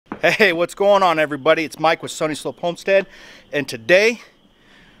Hey, what's going on, everybody? It's Mike with Sunny Slope Homestead, and today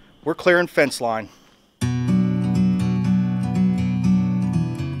we're clearing fence line.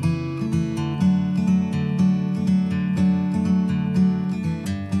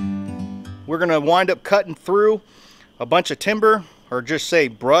 We're gonna wind up cutting through a bunch of timber, or just say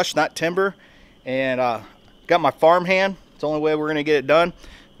brush, not timber, and got my farm hand. It's the only way we're gonna get it done.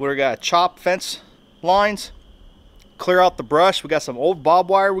 We're gonna chop fence lines, clear out the brush. We got some old barbed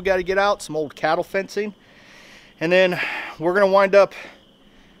wire we got to get out, some old cattle fencing, and then we're gonna wind up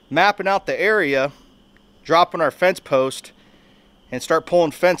mapping out the area, dropping our fence post, and start pulling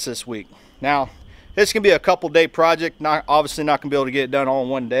fence this week. Now this can be a couple day project, obviously not gonna be able to get it done all in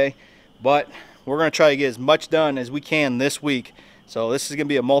one day, but we're gonna try to get as much done as we can this week. So this is gonna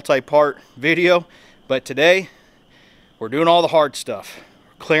be a multi-part video, but today we're doing all the hard stuff.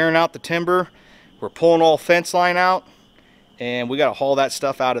 We're clearing out the timber, we're pulling all fence line out, and we got to haul that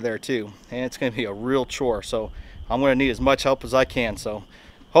stuff out of there too, and it's going to be a real chore. So I'm going to need as much help as I can. So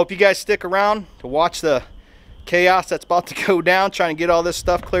hope you guys stick around to watch the chaos that's about to go down, trying to get all this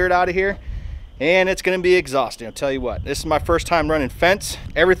stuff cleared out of here. And it's going to be exhausting, I'll tell you what. This is my first time running fence.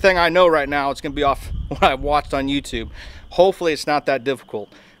 Everything I know right now, it's going to be off what I've watched on YouTube. Hopefully it's not that difficult.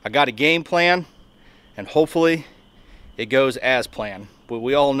 I got a game plan, and hopefully it goes as planned, but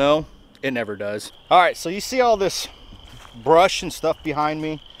we all know it never does. All right, so you see all this brush and stuff behind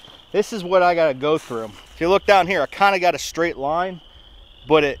me. This is what I got to go through. If you look down here, I kind of got a straight line,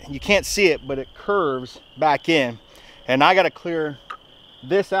 but you can't see it, but it curves back in, and I got to clear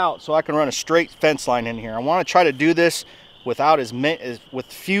this out so I can run a straight fence line in here. I want to try to do this without with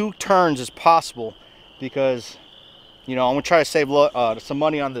few turns as possible, because you know I'm gonna try to save some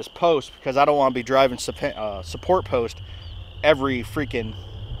money on this post, because I don't want to be driving support post every freaking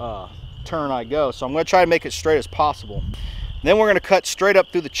turn I go. So I'm going to try to make it straight as possible. Then we're going to cut straight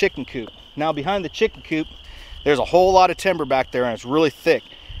up through the chicken coop. Now behind the chicken coop there's a whole lot of timber back there, and it's really thick.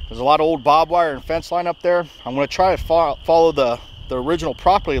 There's a lot of old barbed wire and fence line up there. I'm going to try to follow the original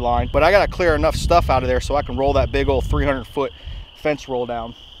property line, but I got to clear enough stuff out of there so I can roll that big old 300-foot fence roll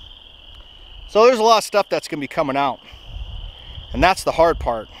down. So there's a lot of stuff that's going to be coming out, and that's the hard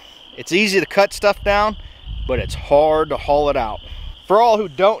part. It's easy to cut stuff down, but it's hard to haul it out. For all who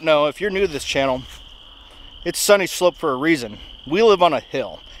don't know, if you're new to this channel, it's Sunny Slope for a reason. We live on a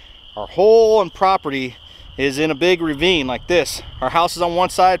hill. Our whole property is in a big ravine like this. Our house is on one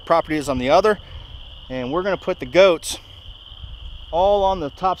side, property is on the other, and we're going to put the goats all on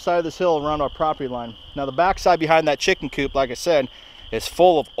the top side of this hill around our property line. Now the back side behind that chicken coop, like I said, is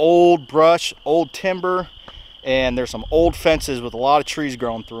full of old brush, old timber, and there's some old fences with a lot of trees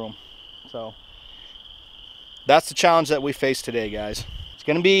growing through them. So that's the challenge that we face today, guys. It's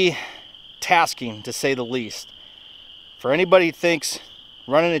going to be tasking, to say the least. For anybody who thinks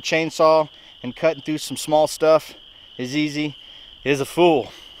running a chainsaw and cutting through some small stuff is easy, is a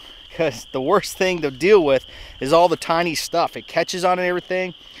fool. Because the worst thing to deal with is all the tiny stuff. It catches on and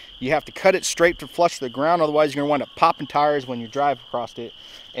everything. You have to cut it straight to flush to the ground, otherwise you're going to wind up popping tires when you drive across it.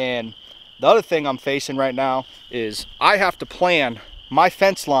 And the other thing I'm facing right now is I have to plan my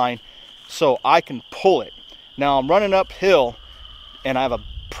fence line so I can pull it. Now I'm running uphill, and I have a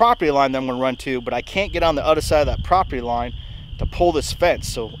property line that I'm going to run to, but I can't get on the other side of that property line to pull this fence.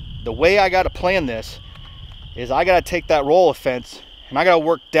 So the way I got to plan this is I got to take that roll of fence and I got to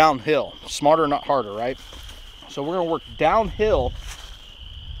work downhill. Smarter, not harder, right? So we're going to work downhill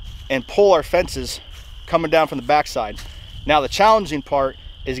and pull our fences coming down from the backside. Now the challenging part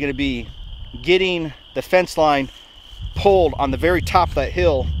is going to be getting the fence line pulled on the very top of that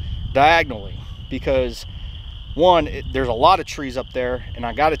hill diagonally, because one, there's a lot of trees up there, and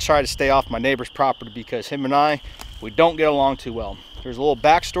I got to try to stay off my neighbor's property because him and I, we don't get along too well. There's a little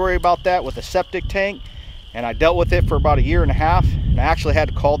backstory about that with the septic tank, and I dealt with it for about 1.5 years, and I actually had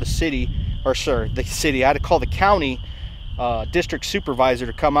to call the city, or sir, the city, I had to call the county district supervisor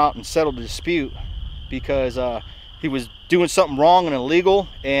to come out and settle the dispute, because he was doing something wrong and illegal,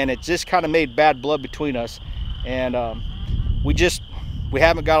 and it just kind of made bad blood between us, and we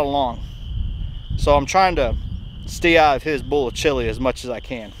haven't got along. So I'm trying to stay out of his bowl of chili as much as I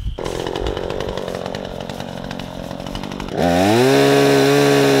can.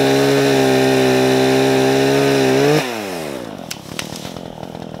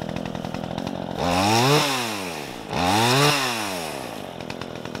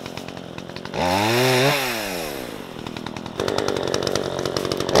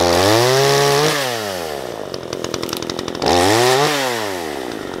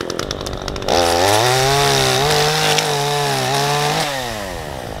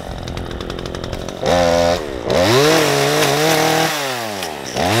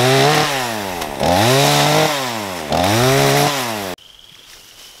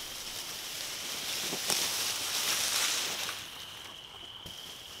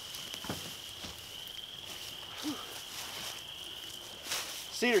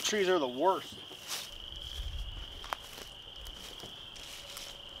 Cedar trees are the worst.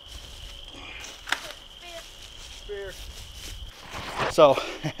 So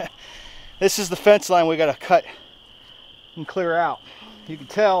this is the fence line we got to cut and clear out. You can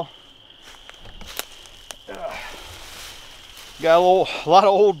tell got a lot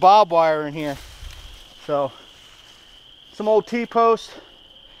of old barbed wire in here. So some old T-posts.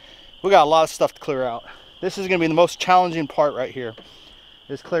 We got a lot of stuff to clear out. This is going to be the most challenging part right here,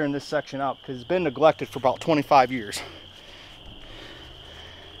 is clearing this section out because it's been neglected for about 25 years.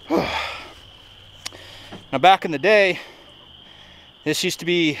 Now back in the day, this used to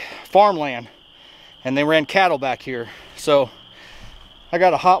be farmland and they ran cattle back here. So I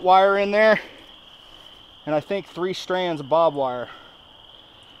got a hot wire in there and I think 3 strands of barbed wire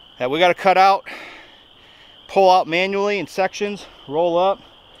that we got to cut out, pull out manually in sections, roll up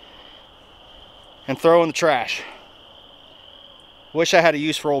and throw in the trash. Wish I had a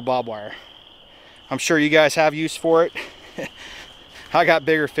use for old barbed wire. I'm sure you guys have use for it. I got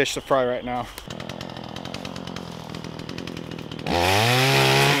bigger fish to fry right now.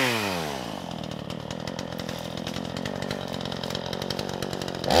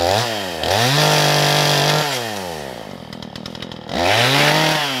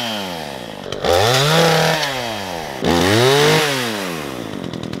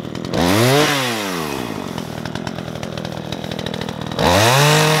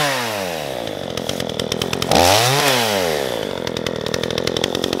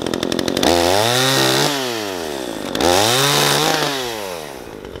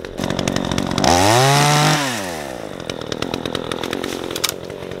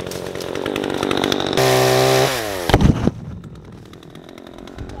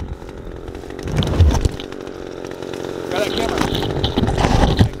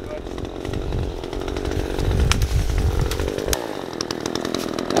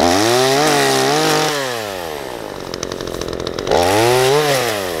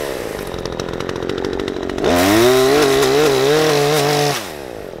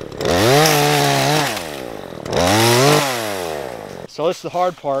 So this is the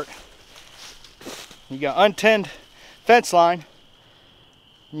hard part. You got untended fence line,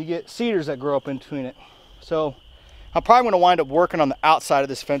 and you get cedars that grow up in between it. So I'm probably going to wind up working on the outside of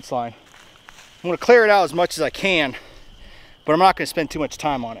this fence line. I'm going to clear it out as much as I can, but I'm not going to spend too much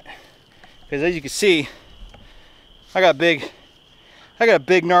time on it. Because as you can see, I got a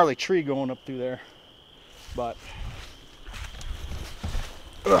big gnarly tree going up through there. But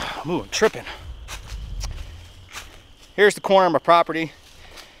I'm tripping. Here's the corner of my property.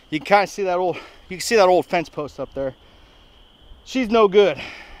 You can kind of see that old fence post up there. She's no good.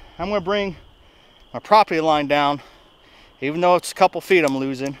 I'm going to bring my property line down, even though it's a couple feet I'm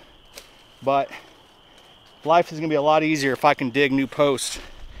losing. But life is going to be a lot easier if I can dig new posts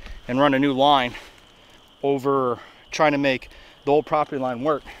and run a new line over trying to make the old property line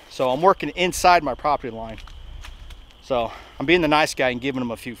work. So I'm working inside my property line. So I'm being the nice guy and giving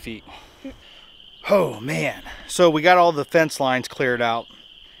them a few feet. Oh man, so we got all the fence lines cleared out.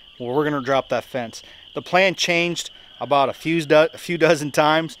 Well, we're gonna drop that fence. The plan changed about a few dozen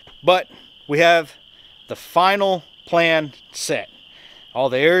times, but we have the final plan set. All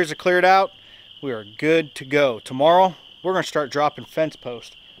the areas are cleared out. We are good to go. Tomorrow, we're gonna start dropping fence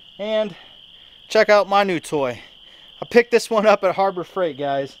posts. And check out my new toy. I picked this one up at Harbor Freight,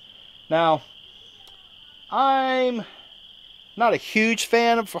 guys. Now, I'm not a huge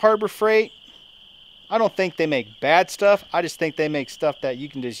fan of Harbor Freight. I don't think they make bad stuff. I just think they make stuff that you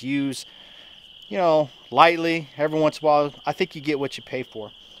can just use, you know, lightly every once in a while. I think you get what you pay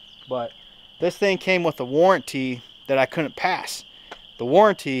for. But this thing came with a warranty that I couldn't pass. The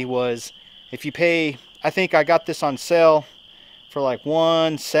warranty was, if you pay, I think I got this on sale for like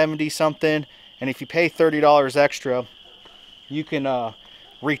 $170 something, and if you pay $30 extra, you can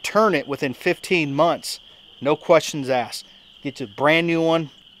return it within 15 months. No questions asked. Get you a brand new one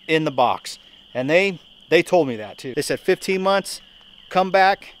in the box. And they told me that too. They said 15 months, come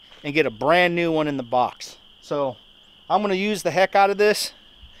back and get a brand new one in the box. So I'm gonna use the heck out of this.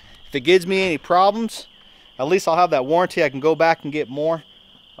 If it gives me any problems, at least I'll have that warranty. I can go back and get more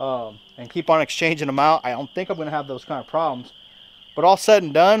and keep on exchanging them out. I don't think I'm gonna have those kind of problems. But all said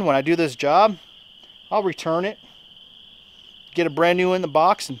and done, when I do this job, I'll return it, get a brand new in the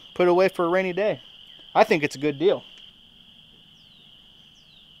box and put it away for a rainy day. I think it's a good deal.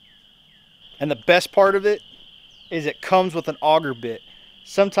 And the best part of it is it comes with an auger bit.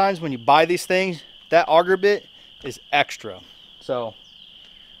 Sometimes when you buy these things, that auger bit is extra. So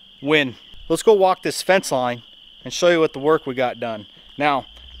let's go walk this fence line and show you what the work we got done. Now,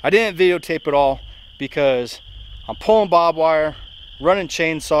 I didn't videotape it all because I'm pulling barbed wire. running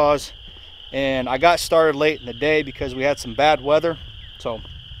chainsaws, and I got started late in the day because we had some bad weather. So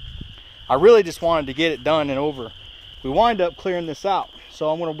I really just wanted to get it done and over. We wind up clearing this out. So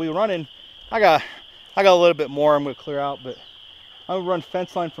I'm gonna be running, I got a little bit more I'm gonna clear out, but I'm gonna run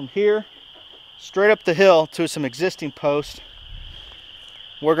fence line from here straight up the hill to some existing posts.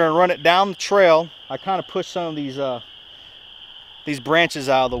 We're gonna run it down the trail. I kind of pushed some of these branches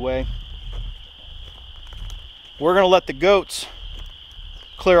out of the way. We're gonna let the goats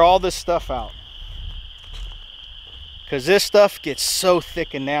clear all this stuff out, because this stuff gets so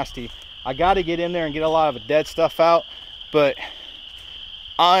thick and nasty. I got to get in there and get a lot of the dead stuff out, but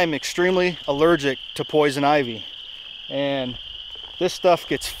I'm extremely allergic to poison ivy, and this stuff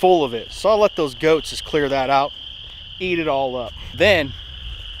gets full of it. So I'll let those goats just clear that out, eat it all up. Then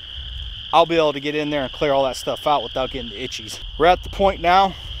I'll be able to get in there and clear all that stuff out without getting the itchies. We're at the point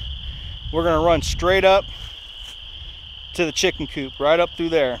now, we're gonna run straight up to the chicken coop, right up through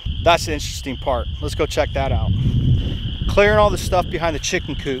there. That's the interesting part. Let's go check that out. Clearing all the stuff behind the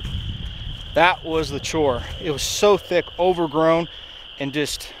chicken coop, that was the chore. It was so thick, overgrown, and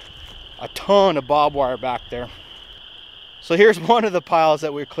just a ton of barbed wire back there. So here's one of the piles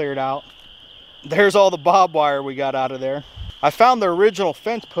that we cleared out. There's all the barbed wire we got out of there. I found the original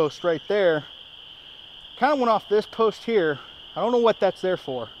fence post right there. Kind of went off this post here. I don't know what that's there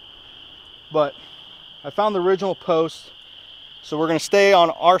for, but I found the original post. So we're gonna stay on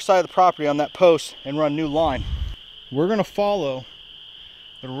our side of the property on that post and run new line. We're gonna follow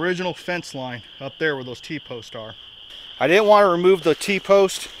the original fence line up there where those T-posts are. I didn't want to remove the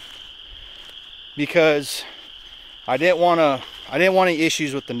T-post because I didn't want any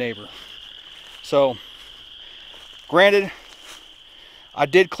issues with the neighbor. So granted, I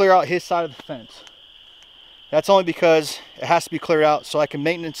did clear out his side of the fence. That's only because it has to be cleared out so I can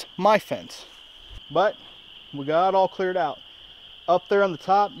maintenance my fence. But we got it all cleared out. Up there on the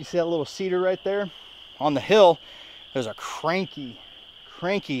top, you see that little cedar right there? On the hill, there's a cranky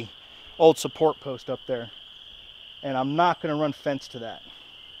old support post up there. And I'm not gonna run fence to that.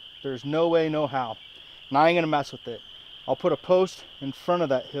 There's no way, no how. And I ain't gonna mess with it. I'll put a post in front of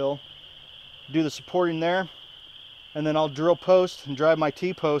that hill, do the supporting there, and then I'll drill post and drive my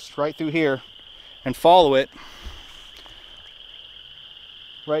T-post right through here and follow it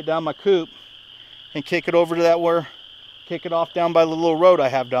right down my coop and kick it over to that kick it off down by the little road I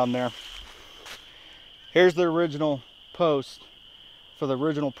have down there. Here's the original post for the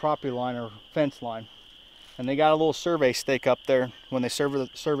original property line or fence line. And they got a little survey stake up there when they surveyed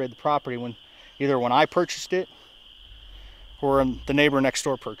the property, either when I purchased it or the neighbor next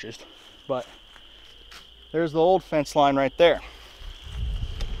door purchased. But there's the old fence line right there.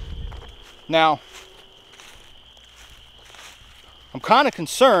 Now, I'm kind of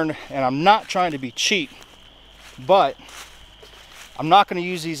concerned, and I'm not trying to be cheap, but I'm not going to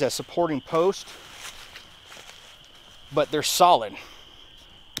use these as supporting posts, but they're solid.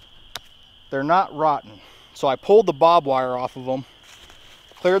 They're not rotten. So I pulled the barbed wire off of them,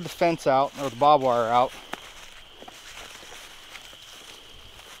 cleared the fence out, or the barbed wire out,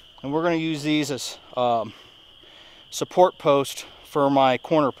 and we're going to use these as support post for my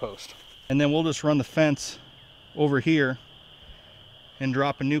corner post. And then we'll just run the fence over here and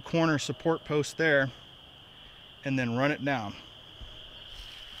drop a new corner support post there and then run it down.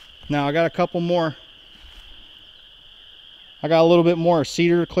 Now I got a couple more. I got a little bit more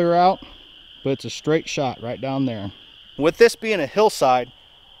cedar to clear out, but it's a straight shot right down there. With this being a hillside,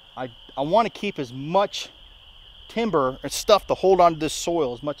 I want to keep as much timber and stuff to hold on to this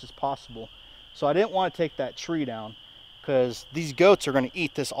soil as much as possible. So I didn't want to take that tree down because these goats are going to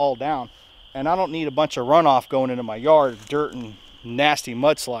eat this all down. And I don't need a bunch of runoff going into my yard, dirt and nasty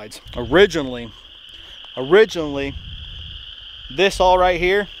mudslides. Originally, this all right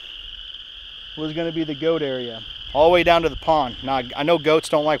here was going to be the goat area, all the way down to the pond. Now, I know goats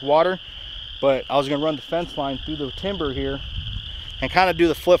don't like water, but I was going to run the fence line through the timber here and kind of do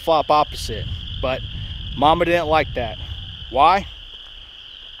the flip-flop opposite. But Mama didn't like that. Why?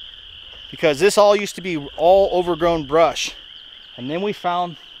 Because this all used to be all overgrown brush. And then we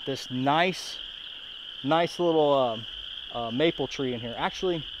found this nice little maple tree in here.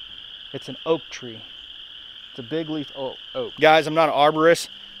 Actually, it's an oak tree. It's a big leaf oak. Guys, I'm not an arborist,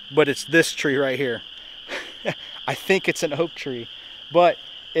 but it's this tree right here. I think it's an oak tree, but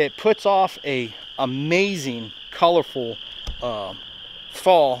it puts off a amazing, colorful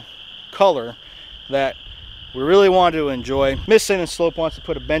fall color that we really wanted to enjoy. Miss Sin and Slope wants to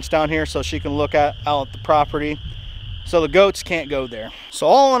put a bench down here so she can look out at the property, so the goats can't go there. So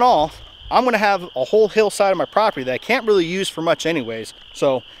all in all, I'm gonna have a whole hillside of my property that I can't really use for much anyways.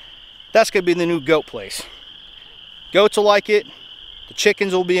 So that's gonna be the new goat place. Goats will like it, The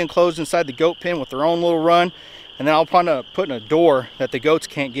chickens will be enclosed inside the goat pen with their own little run, and then I'll plan to put in a door that the goats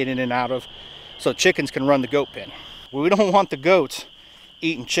can't get in and out of, so chickens can run the goat pen. We don't want the goats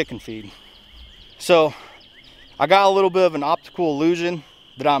eating chicken feed. So I got a little bit of an optical illusion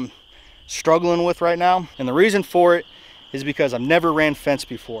that I'm struggling with right now, and the reason for it is because I've never ran fence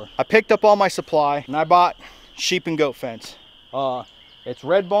before. I picked up all my supply and I bought sheep and goat fence. It's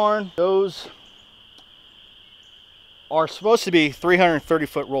Red Barn. Those are supposed to be 330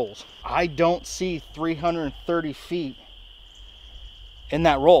 foot rolls. I don't see 330 feet in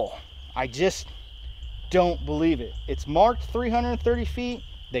that roll. I just don't believe it. It's marked 330 feet.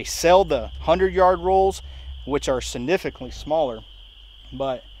 They sell the 100-yard rolls, which are significantly smaller,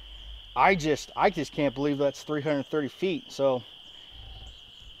 but I just can't believe that's 330 feet. So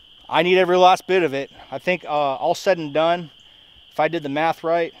I need every last bit of it. I think all said and done, if I did the math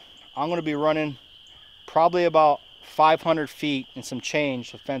right, I'm going to be running probably about 500 feet and some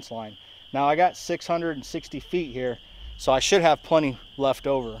change of fence line. Now I got 660 feet here, so I should have plenty left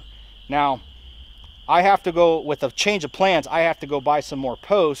over. Now I have to go with a change of plans. I have to go buy some more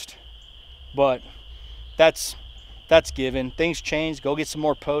post, but that's given. Things change. Go get some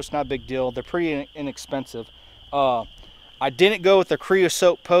more post. Not a big deal. They're pretty inexpensive. I didn't go with the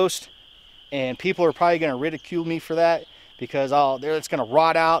creosote post, and people are probably going to ridicule me for that because it's going to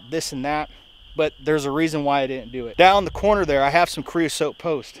rot out, this and that. But there's a reason why I didn't do it. Down the corner there, I have some creosote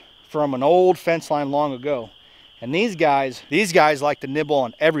post from an old fence line long ago, and these guys like to nibble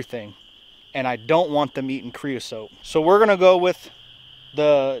on everything, and I don't want them eating creosote. So we're going to go with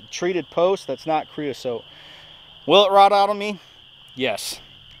the treated post that's not creosote. Will it rot out on me? Yes.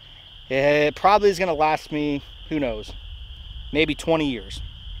 It probably is going to last me, who knows, maybe 20 years.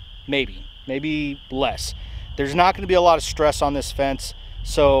 Maybe less. There's not going to be a lot of stress on this fence,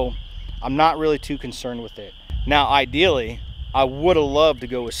 so I'm not really too concerned with it. Now, ideally, I would have loved to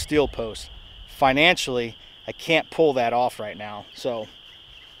go with steel post. Financially, I can't pull that off right now, so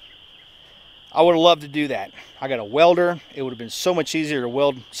I would have loved to do that. I got a welder. It would have been so much easier to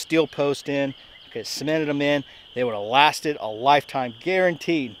weld steel post in. I could have cemented them in. They would have lasted a lifetime,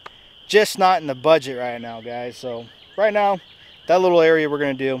 guaranteed. Just not in the budget right now, guys. So right now, that little area we're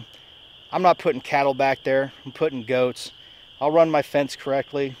going to do, I'm not putting cattle back there. I'm putting goats. I'll run my fence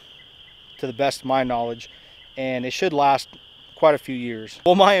correctly to the best of my knowledge, and it should last quite a few years.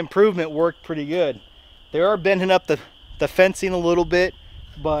 Well, my improvement worked pretty good. They are bending up the fencing a little bit,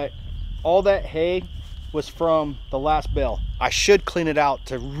 but all that hay was from the last bale. I should clean it out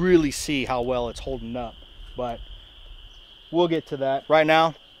to really see how well it's holding up, but we'll get to that. Right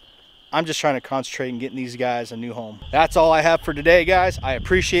now, I'm just trying to concentrate on getting these guys a new home. That's all I have for today, guys. I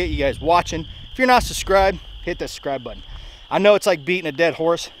appreciate you guys watching. If you're not subscribed, hit that subscribe button. I know it's like beating a dead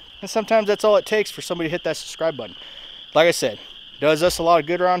horse, and sometimes that's all it takes for somebody to hit that subscribe button. Like I said, does us a lot of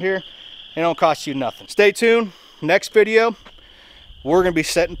good around here. It don't cost you nothing. Stay tuned. Next video, we're going to be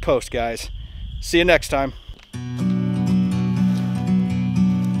setting post, guys. See you next time.